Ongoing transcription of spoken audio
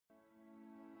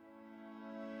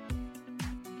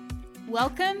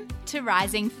Welcome to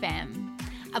Rising Femme,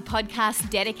 a podcast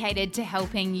dedicated to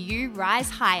helping you rise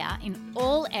higher in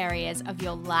all areas of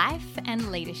your life and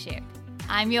leadership.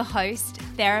 I'm your host,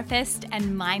 therapist, and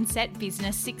mindset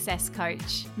business success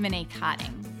coach, Monique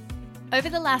Harding. Over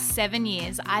the last 7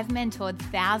 years, I've mentored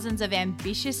thousands of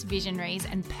ambitious visionaries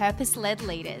and purpose-led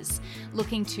leaders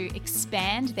looking to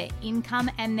expand their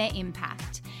income and their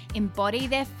impact, embody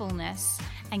their fullness,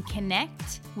 and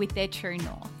connect with their true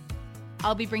north.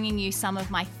 I'll be bringing you some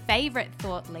of my favorite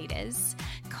thought leaders,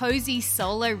 cozy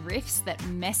solo riffs that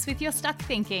mess with your stuck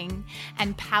thinking,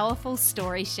 and powerful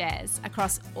story shares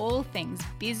across all things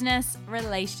business,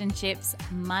 relationships,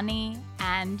 money,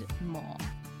 and more.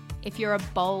 If you're a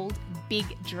bold,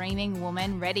 big dreaming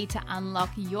woman ready to unlock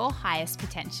your highest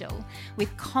potential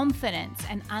with confidence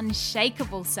and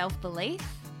unshakable self-belief,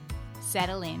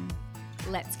 settle in.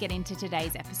 Let's get into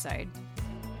today's episode.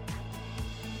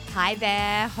 Hi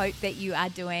there, hope that you are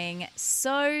doing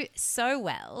so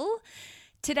well.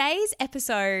 Today's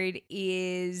episode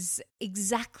is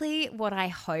exactly what I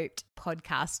hoped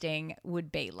podcasting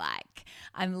would be like.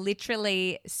 I'm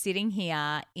literally sitting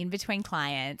here in between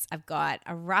clients. I've got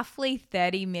a roughly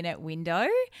 30-minute window,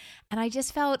 and I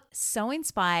just felt so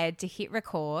inspired to hit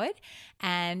record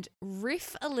and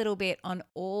riff a little bit on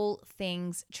all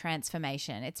things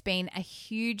transformation. It's been a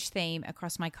huge theme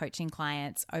across my coaching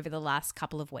clients over the last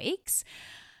couple of weeks.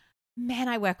 Man,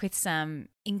 I work with some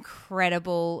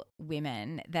incredible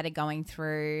women that are going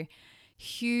through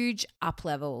huge up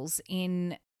levels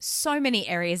in so many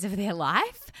areas of their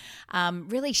life,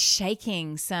 really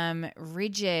shaking some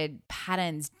rigid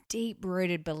patterns,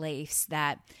 deep-rooted beliefs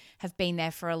that have been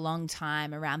there for a long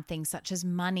time around things such as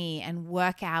money and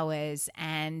work hours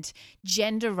and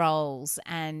gender roles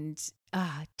and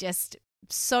just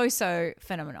so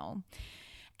phenomenal.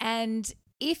 And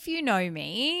if you know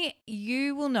me,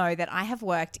 you will know that I have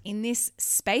worked in this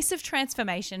space of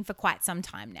transformation for quite some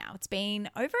time now. It's been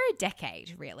over a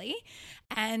decade, really,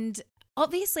 and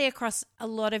obviously across a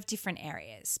lot of different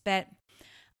areas. But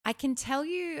I can tell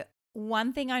you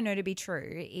one thing I know to be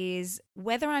true is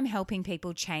whether I'm helping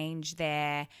people change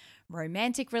their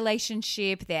romantic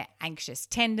relationship, their anxious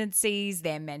tendencies,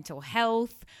 their mental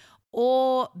health,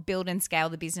 or build and scale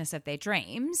the business of their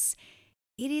dreams,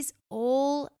 it is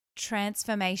all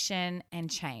transformation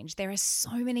and change. There are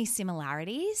so many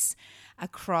similarities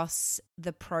across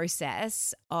the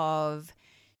process of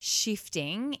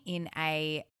shifting in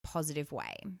a positive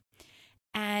way.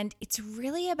 And it's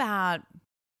really about,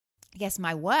 I guess,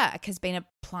 my work has been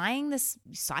applying this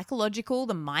psychological,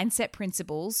 the mindset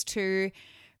principles to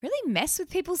really mess with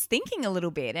people's thinking a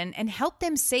little bit and help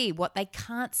them see what they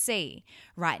can't see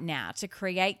right now to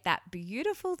create that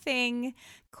beautiful thing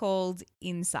called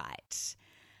insight.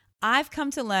 I've come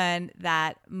to learn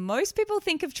that most people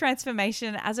think of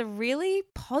transformation as a really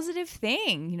positive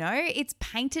thing. You know, it's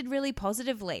painted really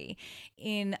positively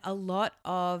in a lot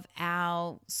of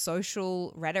our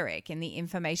social rhetoric and the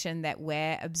information that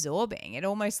we're absorbing. It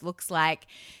almost looks like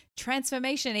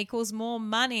transformation equals more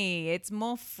money, it's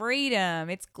more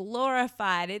freedom, it's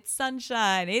glorified, it's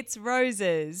sunshine, it's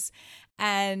roses.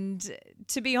 And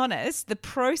to be honest, the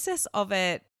process of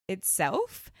it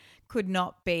itself could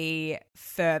not be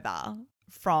further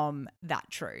from that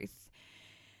truth.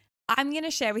 I'm going to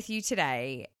share with you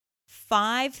today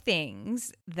 5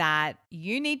 things that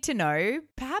you need to know,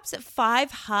 perhaps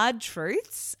 5 hard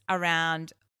truths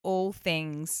around all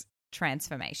things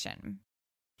transformation.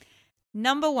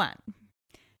 Number 1,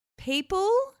 people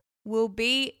will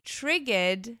be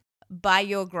triggered by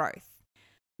your growth,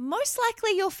 most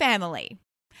likely your family.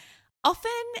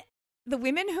 Often, the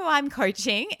women who I'm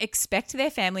coaching expect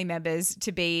their family members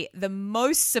to be the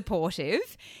most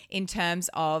supportive in terms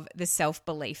of the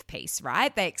self-belief piece,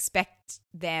 right? They expect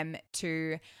them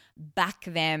to back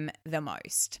them the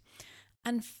most.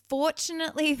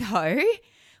 Unfortunately, though,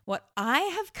 what I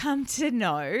have come to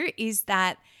know is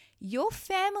that your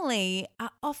family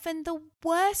are often the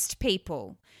worst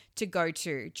people to go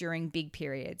to during big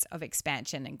periods of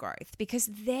expansion and growth because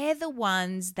they're the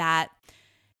ones that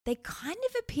they kind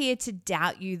of appear to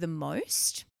doubt you the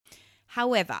most.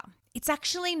 However, it's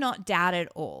actually not doubt at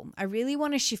all. I really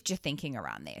want to shift your thinking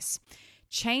around this.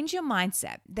 Change your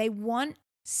mindset. They want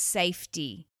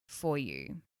safety for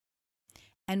you.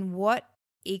 And what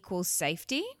equals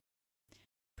safety?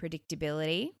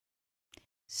 Predictability,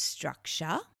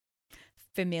 structure,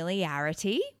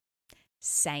 familiarity,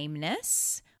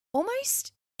 sameness,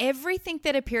 almost everything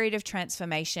that a period of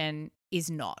transformation is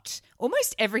not.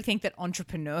 Almost everything that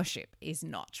entrepreneurship is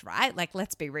not, right? Like,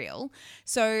 let's be real.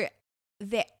 So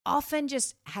they often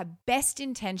just have best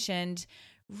intentioned,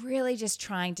 really just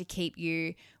trying to keep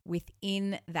you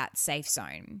within that safe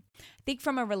zone. I think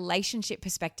from a relationship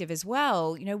perspective as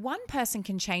well, one person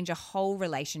can change a whole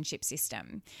relationship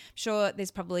system. I'm sure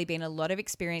there's probably been a lot of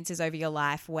experiences over your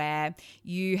life where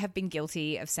you have been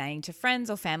guilty of saying to friends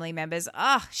or family members,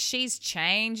 she's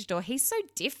changed, or he's so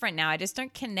different now, I just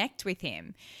don't connect with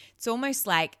him. It's almost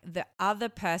like the other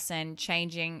person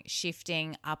changing,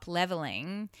 shifting,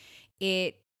 up-leveling,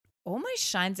 it almost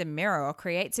shines a mirror or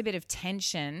creates a bit of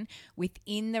tension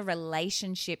within the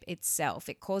relationship itself.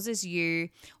 It causes you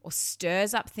or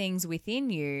stirs up things within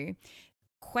you,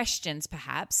 questions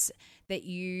perhaps, that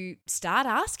you start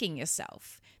asking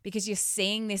yourself because you're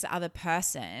seeing this other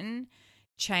person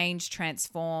change,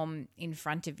 transform in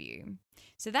front of you.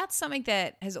 So that's something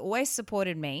that has always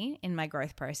supported me in my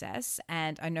growth process,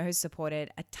 and I know has supported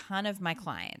a ton of my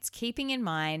clients, keeping in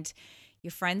mind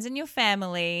your friends and your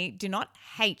family do not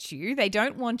hate you. They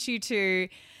don't want you to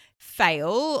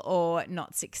fail or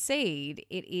not succeed.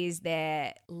 It is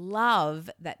their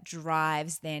love that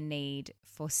drives their need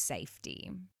for safety.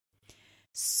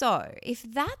 So if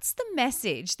that's the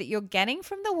message that you're getting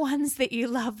from the ones that you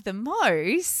love the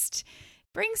most,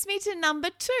 brings me to number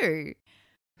 2.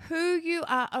 Who you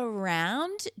are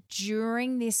around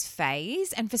during this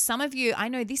phase. And for some of you, I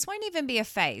know this won't even be a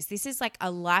phase. This is like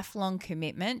a lifelong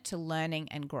commitment to learning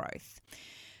and growth.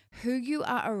 Who you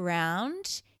are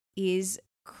around is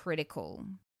critical.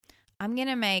 I'm going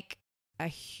to make a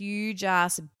huge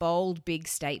ass, bold, big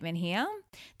statement here.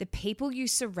 The people you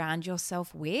surround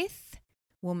yourself with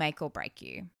will make or break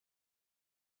you.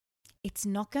 It's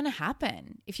not going to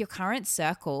happen if your current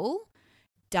circle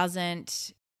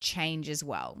doesn't change as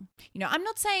well. I'm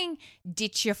not saying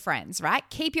ditch your friends, right?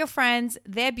 Keep your friends.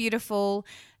 They're beautiful.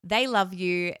 They love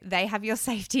you. They have your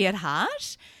safety at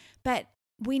heart. But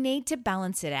we need to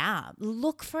balance it out.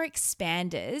 Look for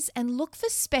expanders and look for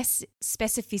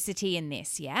specificity in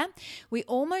this, yeah? We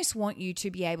almost want you to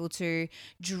be able to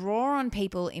draw on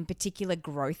people in particular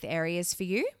growth areas for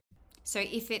you. So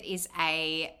if it is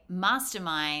a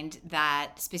mastermind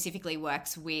that specifically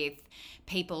works with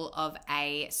people of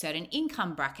a certain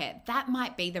income bracket, that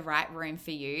might be the right room for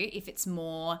you if it's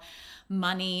more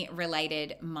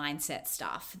money-related mindset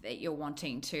stuff that you're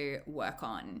wanting to work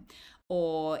on.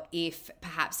 Or if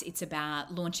perhaps it's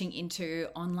about launching into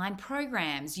online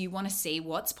programs, you want to see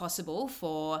what's possible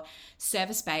for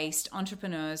service-based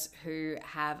entrepreneurs who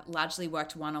have largely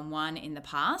worked one-on-one in the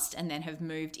past and then have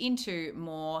moved into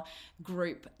more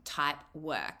group type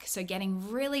work. So getting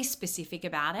really specific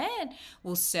about it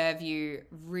will serve you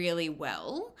really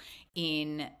well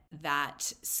in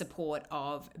that support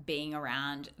of being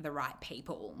around the right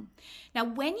people. Now,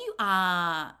 when you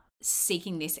are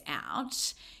seeking this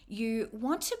out, you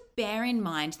want to bear in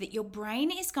mind that your brain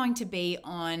is going to be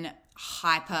on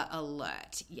hyper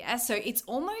alert. Yeah. So it's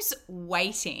almost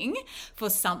waiting for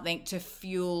something to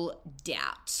fuel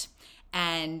doubt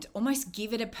and almost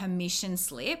give it a permission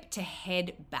slip to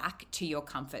head back to your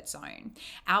comfort zone.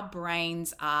 Our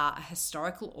brains are a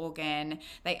historical organ.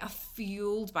 They are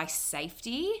fueled by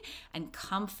safety and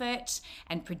comfort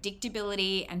and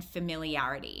predictability and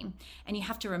familiarity. And you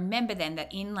have to remember then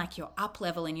that in like your up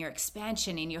level, in your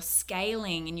expansion, in your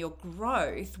scaling, in your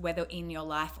growth, whether in your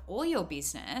life or your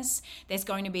business, there's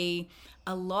going to be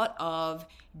a lot of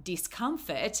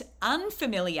discomfort,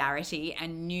 unfamiliarity,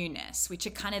 and newness, which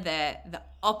are kind of the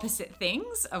opposite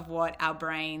things of what our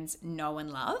brains know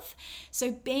and love.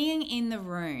 So being in the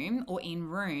room or in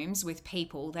rooms with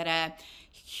people that are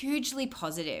hugely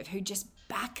positive, who just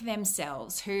back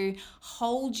themselves, who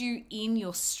hold you in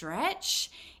your stretch,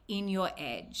 in your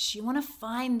edge. You want to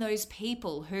find those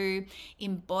people who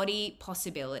embody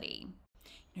possibility.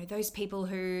 Those people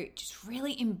who just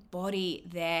really embody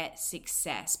their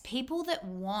success, people that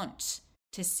want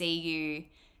to see you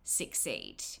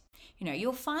succeed.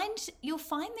 You'll find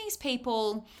these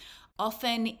people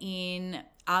often in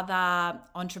other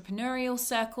entrepreneurial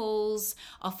circles,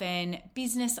 often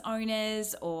business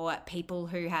owners or people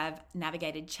who have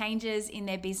navigated changes in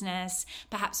their business,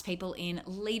 perhaps people in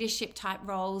leadership type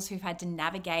roles who've had to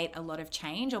navigate a lot of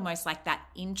change, almost like that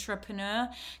intrapreneur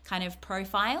kind of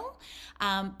profile.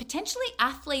 Potentially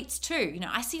athletes too.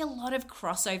 I see a lot of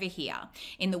crossover here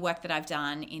in the work that I've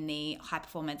done in the high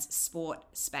performance sport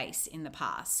space in the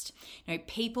past.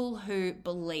 People who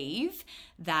believe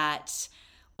that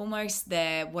almost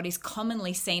what is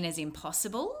commonly seen as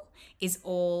impossible is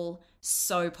all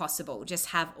so possible. Just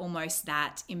have almost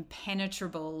that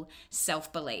impenetrable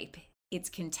self-belief. It's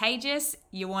contagious.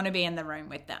 You want to be in the room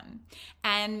with them.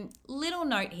 And little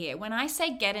note here, when I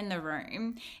say get in the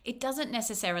room, it doesn't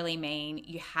necessarily mean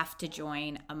you have to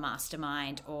join a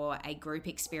mastermind or a group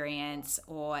experience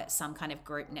or some kind of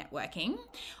group networking.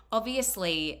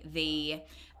 Obviously, the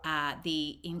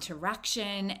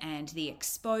interaction and the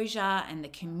exposure and the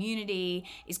community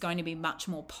is going to be much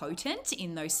more potent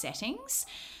in those settings.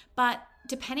 But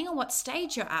depending on what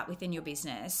stage you're at within your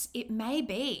business, it may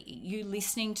be you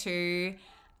listening to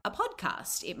a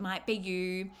podcast. It might be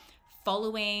you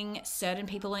following certain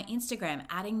people on Instagram,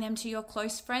 adding them to your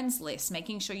close friends list,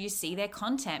 making sure you see their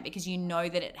content because you know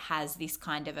that it has this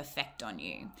kind of effect on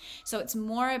you. So it's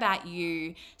more about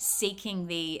you seeking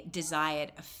the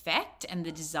desired effect and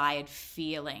the desired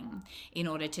feeling in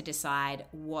order to decide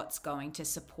what's going to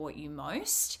support you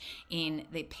most in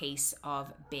the piece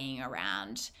of being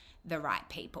around the right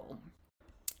people.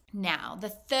 Now, the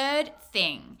third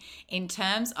thing in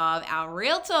terms of our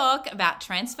real talk about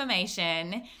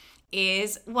transformation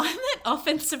is one that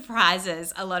often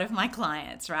surprises a lot of my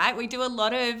clients, right? We do a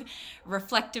lot of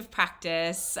reflective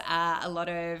practice, a lot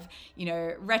of,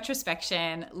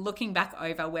 retrospection, looking back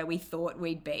over where we thought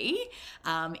we'd be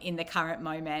in the current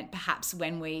moment, perhaps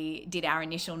when we did our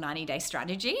initial 90-day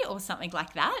strategy or something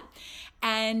like that.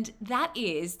 And that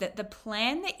is that the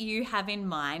plan that you have in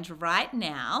mind right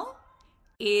now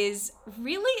is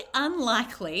really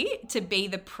unlikely to be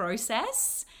the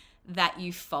process that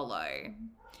you follow.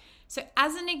 So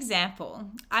as an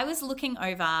example, I was looking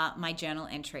over my journal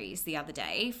entries the other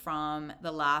day from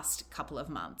the last couple of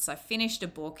months. I finished a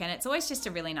book, and it's always just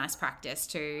a really nice practice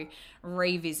to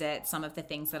revisit some of the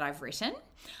things that I've written.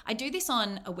 I do this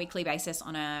on a weekly basis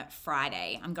on a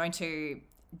Friday. I'm going to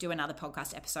do another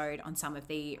podcast episode on some of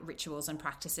the rituals and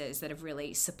practices that have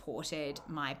really supported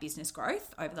my business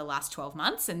growth over the last 12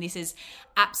 months. And this is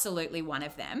absolutely one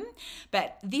of them.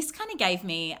 But this kind of gave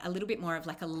me a little bit more of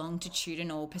like a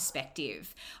longitudinal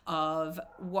perspective of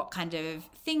what kind of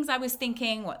things I was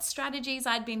thinking, what strategies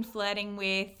I'd been flirting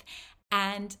with.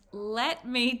 And let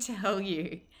me tell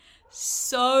you,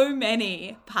 so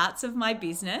many parts of my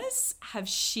business have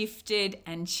shifted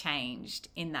and changed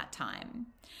in that time.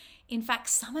 In fact,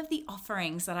 some of the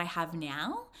offerings that I have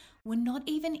now were not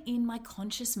even in my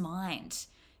conscious mind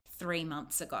 3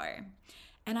 months ago.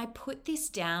 And I put this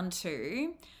down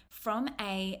to, from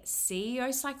a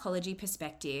CEO psychology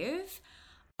perspective,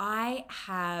 I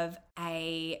have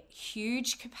a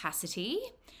huge capacity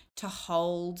to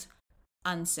hold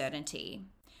uncertainty,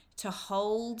 to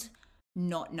hold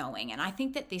not knowing. And I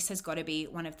think that this has got to be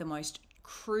one of the most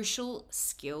crucial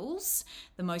skills,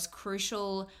 the most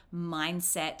crucial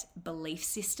mindset belief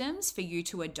systems for you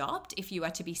to adopt if you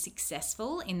are to be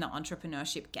successful in the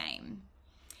entrepreneurship game.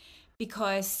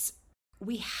 Because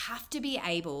we have to be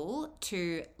able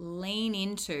to lean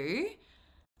into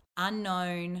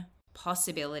unknown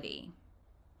possibility.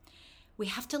 We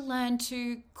have to learn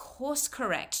to course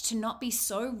correct, to not be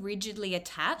so rigidly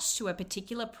attached to a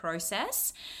particular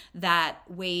process that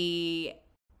we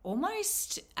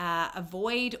almost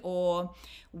avoid or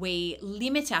we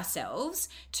limit ourselves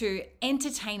to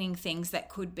entertaining things that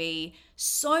could be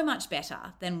so much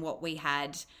better than what we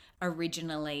had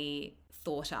originally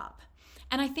thought up.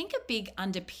 And I think a big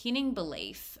underpinning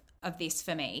belief of this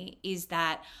for me is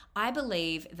that I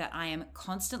believe that I am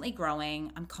constantly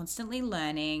growing, I'm constantly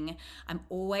learning, I'm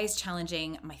always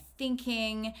challenging my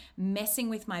thinking, messing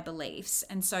with my beliefs.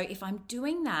 And so if I'm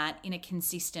doing that in a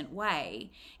consistent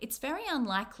way, it's very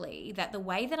unlikely that the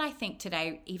way that I think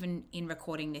today, even in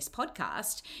recording this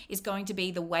podcast, is going to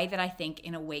be the way that I think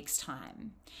in a week's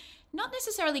time. Not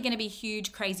necessarily going to be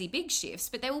huge, crazy, big shifts,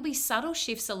 but there will be subtle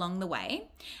shifts along the way.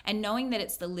 And knowing that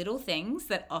it's the little things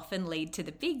that often lead to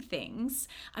the big things,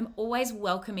 I'm always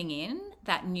welcoming in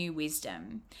that new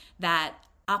wisdom, that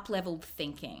up-leveled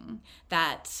thinking,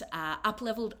 that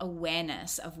up-leveled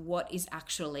awareness of what is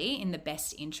actually in the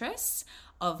best interests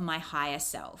of my higher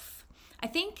self. I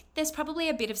think there's probably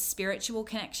a bit of spiritual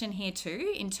connection here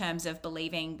too, in terms of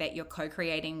believing that you're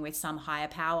co-creating with some higher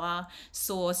power,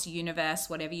 source, universe,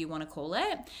 whatever you want to call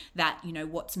it, that,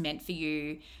 what's meant for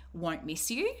you won't miss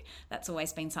you. That's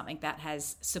always been something that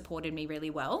has supported me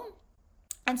really well.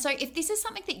 And so if this is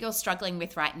something that you're struggling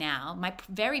with right now, my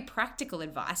very practical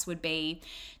advice would be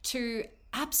to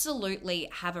absolutely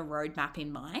have a roadmap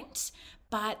in mind,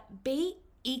 but be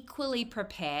equally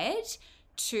prepared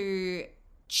to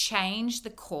change the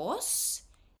course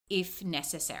if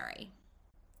necessary.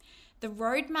 The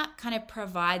roadmap kind of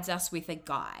provides us with a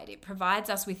guide. It provides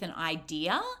us with an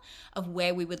idea of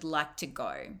where we would like to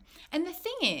go. And the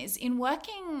thing is, in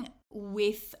working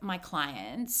with my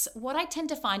clients, what I tend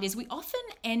to find is we often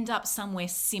end up somewhere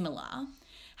similar.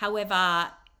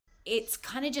 However, it's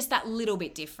kind of just that little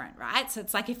bit different, right? So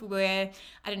it's like if we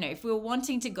were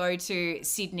wanting to go to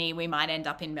Sydney, we might end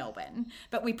up in Melbourne,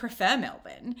 but we prefer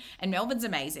Melbourne, and Melbourne's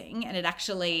amazing, and it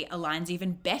actually aligns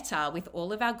even better with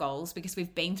all of our goals because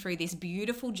we've been through this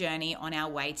beautiful journey on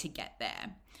our way to get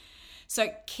there.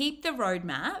 So keep the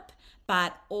roadmap,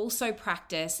 but also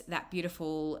practice that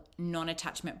beautiful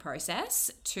non-attachment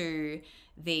process to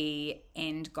the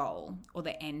end goal or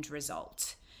the end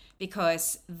result.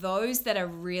 Because those that are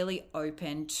really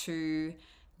open to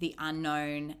the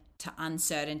unknown, to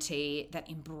uncertainty, that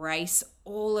embrace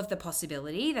all of the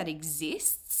possibility that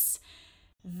exists,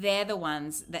 they're the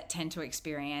ones that tend to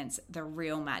experience the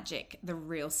real magic, the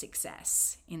real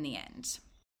success in the end.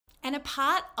 And a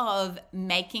part of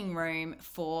making room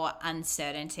for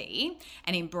uncertainty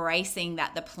and embracing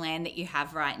that the plan that you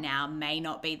have right now may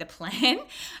not be the plan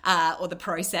or the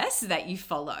process that you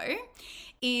follow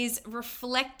is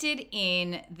reflected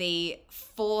in the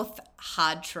fourth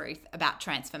hard truth about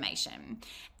transformation.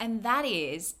 And that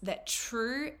is that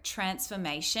true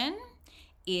transformation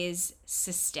is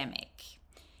systemic.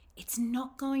 It's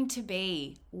not going to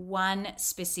be one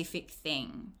specific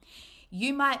thing.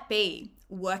 You might be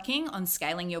working on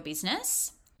scaling your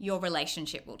business, your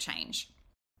relationship will change.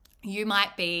 You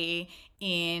might be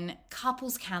in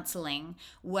couples counseling,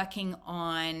 working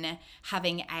on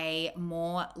having a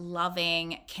more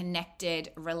loving,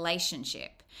 connected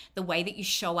relationship. The way that you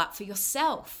show up for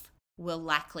yourself will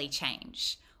likely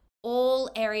change. All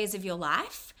areas of your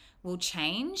life will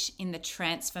change in the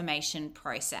transformation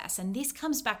process. And this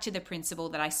comes back to the principle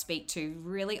that I speak to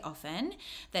really often,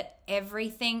 that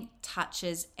everything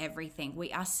touches everything.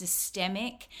 We are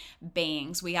systemic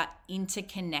beings. We are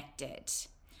interconnected.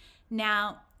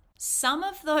 Now, some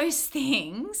of those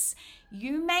things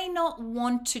you may not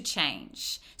want to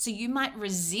change. So you might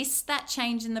resist that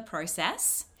change in the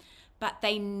process, but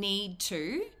they need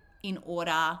to in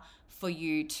order for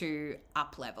you to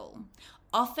up-level.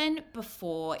 Often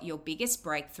before your biggest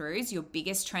breakthroughs, your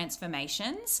biggest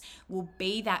transformations will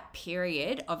be that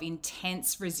period of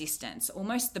intense resistance,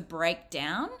 almost the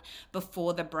breakdown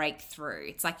before the breakthrough.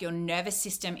 It's like your nervous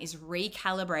system is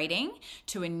recalibrating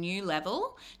to a new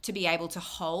level to be able to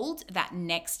hold that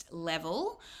next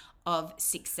level of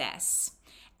success.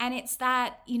 And it's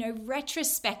that,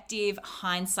 retrospective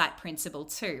hindsight principle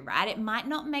too, right? It might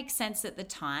not make sense at the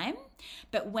time,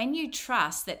 but when you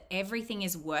trust that everything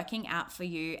is working out for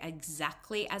you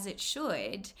exactly as it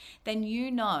should, then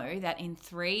you know that in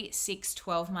 3, 6,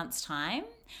 12 months' time,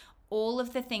 all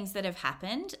of the things that have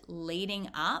happened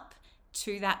leading up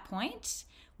to that point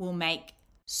will make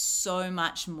so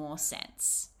much more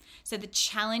sense. So the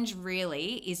challenge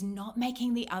really is not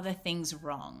making the other things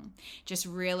wrong, just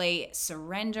really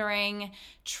surrendering,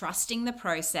 trusting the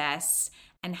process,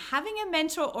 and having a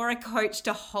mentor or a coach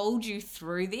to hold you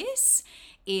through this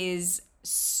is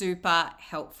super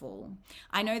helpful.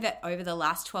 I know that over the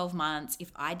last 12 months,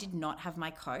 if I did not have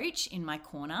my coach in my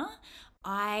corner,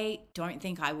 I don't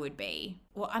think I would be.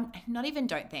 Well,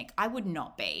 I would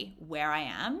not be where I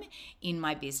am in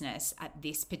my business at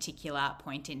this particular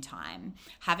point in time.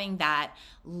 Having that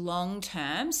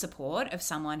long-term support of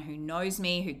someone who knows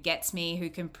me, who gets me, who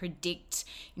can predict,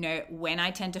 when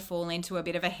I tend to fall into a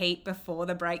bit of a heat before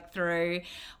the breakthrough,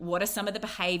 what are some of the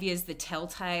behaviors, the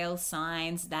telltale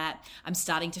signs that I'm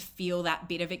starting to feel that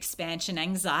bit of expansion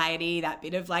anxiety, that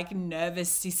bit of nervous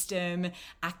system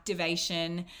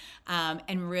activation,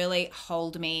 and really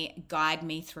hold me, guide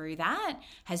me through that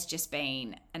has just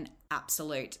been an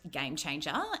absolute game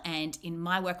changer. And in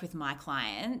my work with my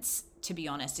clients, to be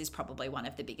honest, is probably one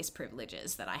of the biggest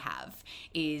privileges that I have,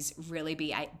 is really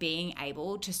being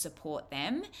able to support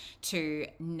them to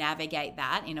navigate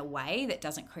that in a way that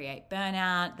doesn't create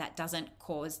burnout, that doesn't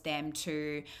cause them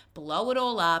to blow it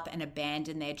all up and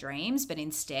abandon their dreams, but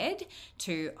instead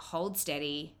to hold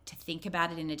steady, to think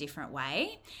about it in a different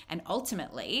way, and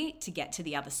ultimately to get to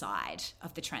the other side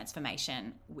of the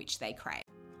transformation which they crave.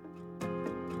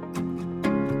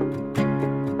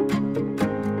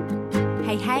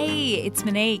 Hey, it's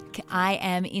Monique. I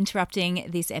am interrupting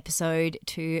this episode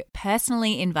to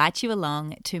personally invite you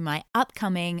along to my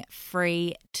upcoming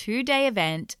free 2-day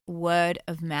event, Word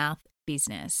of Mouth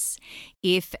Business.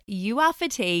 If you are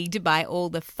fatigued by all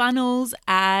the funnels,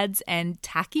 ads, and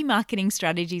tacky marketing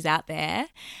strategies out there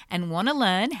and want to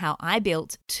learn how I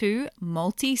built 2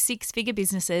 multi-6-figure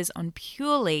businesses on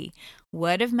purely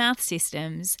word of mouth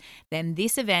systems, then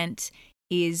this event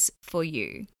is for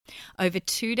you. Over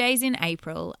 2 days in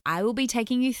April, I will be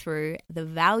taking you through the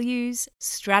values,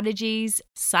 strategies,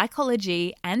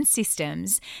 psychology, and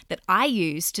systems that I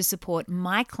use to support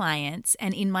my clients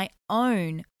and in my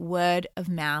own word of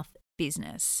mouth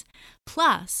business.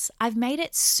 Plus, I've made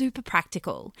it super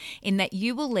practical in that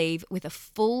you will leave with a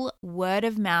full word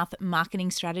of mouth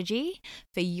marketing strategy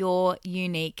for your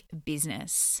unique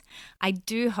business. I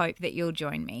do hope that you'll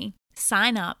join me.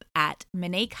 Sign up at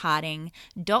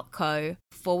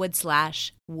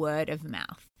moniqueharding.co/word of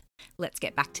mouth. Let's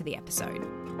get back to the episode.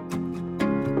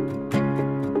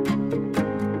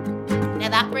 Now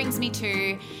that brings me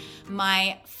to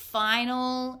my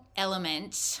final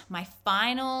element, my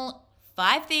final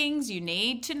 5 things you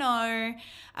need to know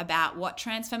about what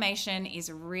transformation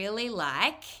is really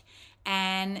like.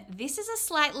 And this is a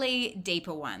slightly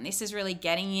deeper one. This is really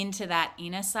getting into that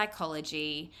inner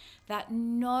psychology that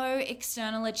no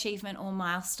external achievement or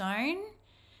milestone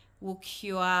will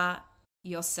cure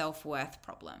your self-worth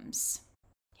problems.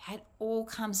 It all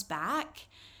comes back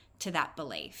to that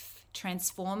belief.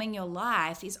 Transforming your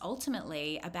life is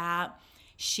ultimately about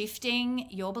shifting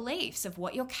your beliefs of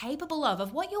what you're capable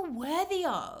of what you're worthy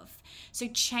of. So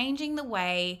changing the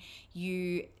way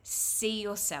you see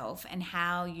yourself and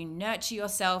how you nurture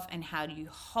yourself and how you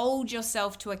hold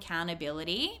yourself to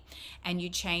accountability, and you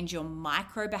change your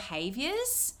micro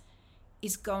behaviors,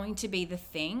 is going to be the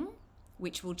thing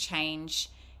which will change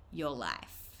your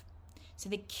life. So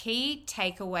the key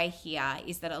takeaway here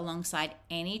is that alongside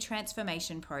any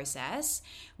transformation process,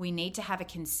 we need to have a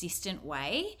consistent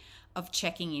way of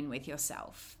checking in with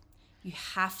yourself. You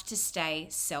have to stay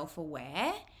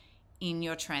self-aware in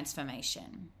your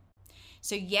transformation.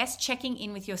 So yes, checking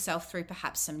in with yourself through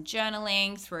perhaps some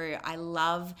journaling, I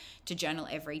love to journal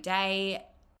every day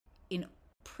in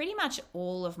pretty much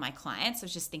all of my clients. I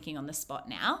was just thinking on the spot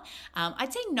now.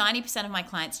 I'd say 90% of my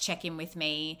clients check in with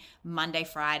me Monday,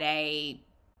 Thursday,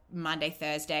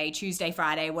 Tuesday,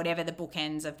 Friday, whatever the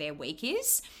bookends of their week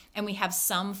is. And we have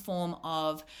some form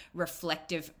of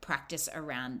reflective practice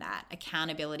around that,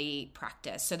 accountability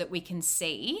practice, so that we can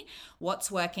see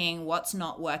what's working, what's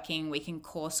not working. We can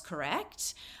course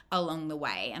correct along the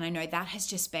way. And I know that has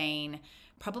just been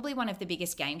probably one of the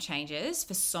biggest game changers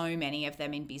for so many of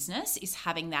them in business, is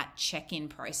having that check-in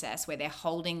process where they're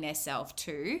holding their self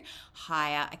to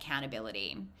higher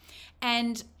accountability.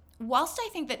 And whilst I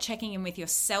think that checking in with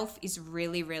yourself is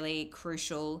really, really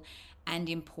crucial and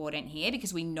important here,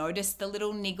 because we notice the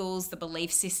little niggles, the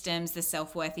belief systems, the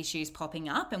self-worth issues popping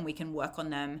up, and we can work on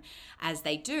them as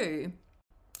they do,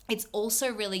 it's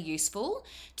also really useful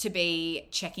to be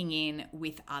checking in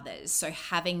with others. So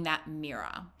having that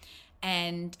mirror.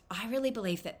 And I really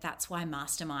believe that that's why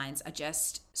masterminds are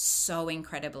just so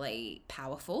incredibly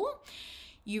powerful.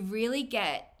 You really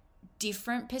get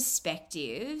different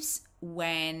perspectives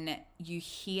when you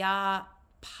hear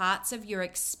parts of your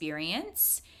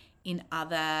experience in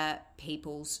other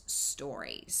people's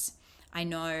stories. I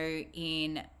know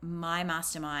in my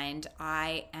mastermind,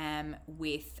 I am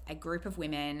with a group of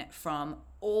women from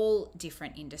all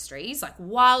different industries, like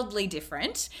wildly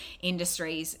different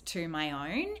industries to my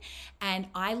own. And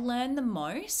I learn the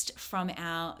most from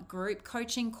our group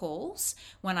coaching calls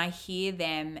when I hear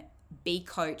them be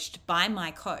coached by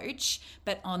my coach,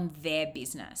 but on their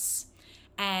business.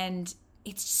 And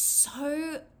it's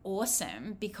so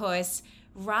awesome, because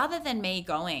rather than me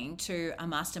going to a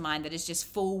mastermind that is just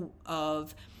full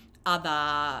of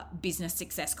other business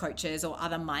success coaches or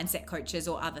other mindset coaches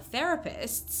or other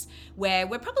therapists, where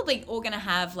we're probably all going to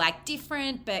have like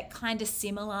different but kind of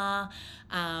similar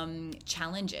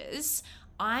challenges,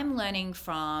 I'm learning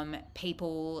from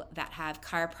people that have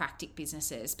chiropractic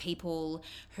businesses, people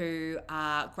who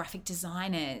are graphic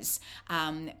designers,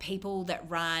 people that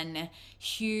run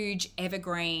huge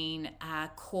evergreen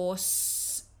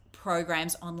course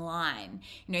programs online,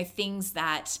 things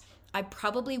that I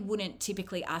probably wouldn't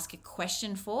typically ask a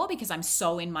question for because I'm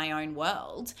so in my own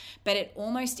world, but it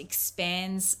almost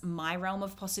expands my realm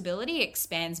of possibility,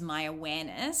 expands my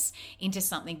awareness into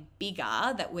something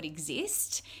bigger that would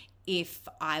exist if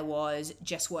I was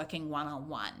just working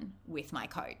one-on-one with my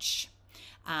coach.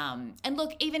 And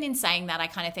look, even in saying that, I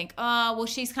kind of think, oh, well,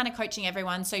 she's kind of coaching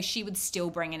everyone, so she would still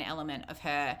bring an element of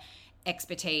her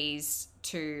expertise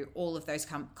to all of those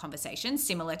conversations,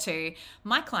 similar to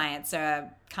my clients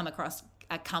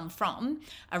come from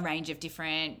a range of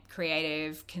different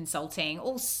creative, consulting,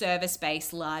 all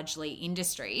service-based, largely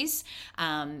industries.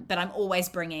 But I'm always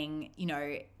bringing,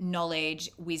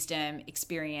 knowledge, wisdom,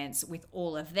 experience with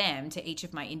all of them to each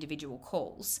of my individual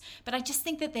calls. But I just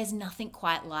think that there's nothing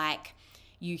quite like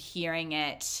you hearing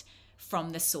it from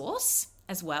the source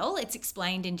as well. It's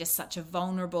explained in just such a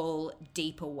vulnerable,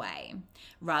 deeper way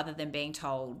rather than being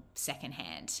told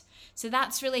secondhand. So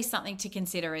that's really something to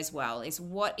consider as well, is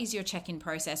what is your check-in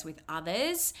process with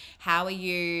others? How are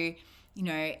you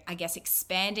I guess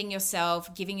expanding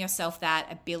yourself, giving yourself that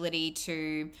ability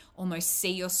to almost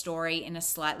see your story in a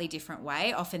slightly different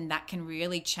way. Often that can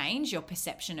really change your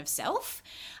perception of self.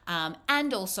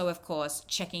 And also, of course,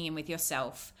 checking in with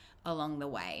yourself along the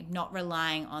way, not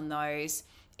relying on those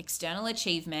external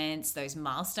achievements, those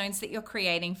milestones that you're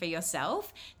creating for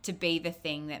yourself to be the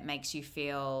thing that makes you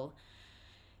feel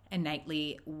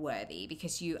innately worthy,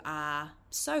 because you are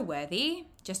so worthy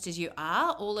just as you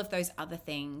are. All of those other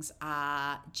things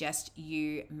are just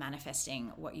you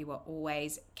manifesting what you are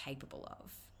always capable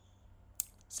of.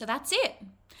 So that's it.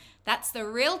 That's the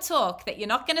real talk that you're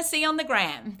not going to see on the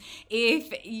gram.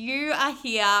 If you are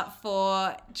here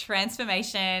for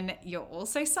transformation, you're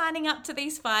also signing up to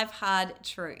these 5 hard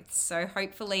truths. So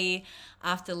hopefully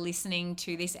after listening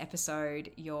to this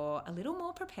episode, you're a little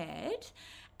more prepared,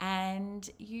 and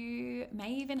you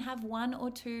may even have 1 or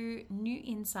 2 new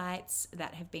insights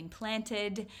that have been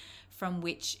planted from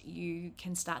which you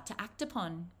can start to act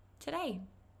upon today.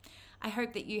 I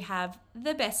hope that you have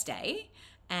the best day,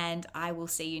 and I will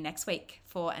see you next week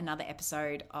for another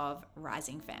episode of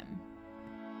Rising Femme.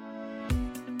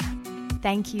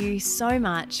 Thank you so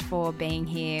much for being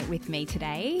here with me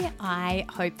today. I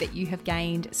hope that you have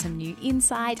gained some new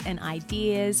insight and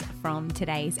ideas from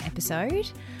today's episode.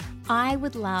 I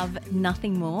would love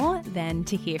nothing more than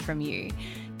to hear from you.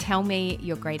 Tell me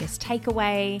your greatest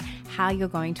takeaway, how you're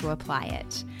going to apply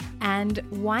it, and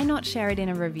why not share it in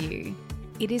a review?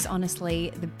 It is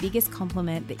honestly the biggest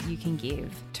compliment that you can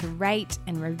give to rate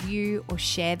and review or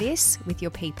share this with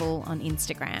your people on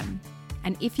Instagram.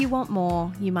 And if you want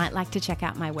more, you might like to check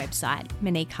out my website,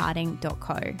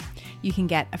 moniqueharding.co. You can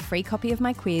get a free copy of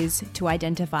my quiz to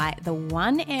identify the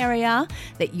one area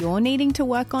that you're needing to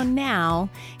work on now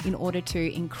in order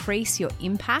to increase your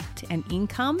impact and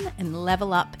income and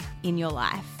level up in your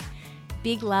life.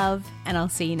 Big love, and I'll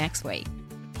see you next week.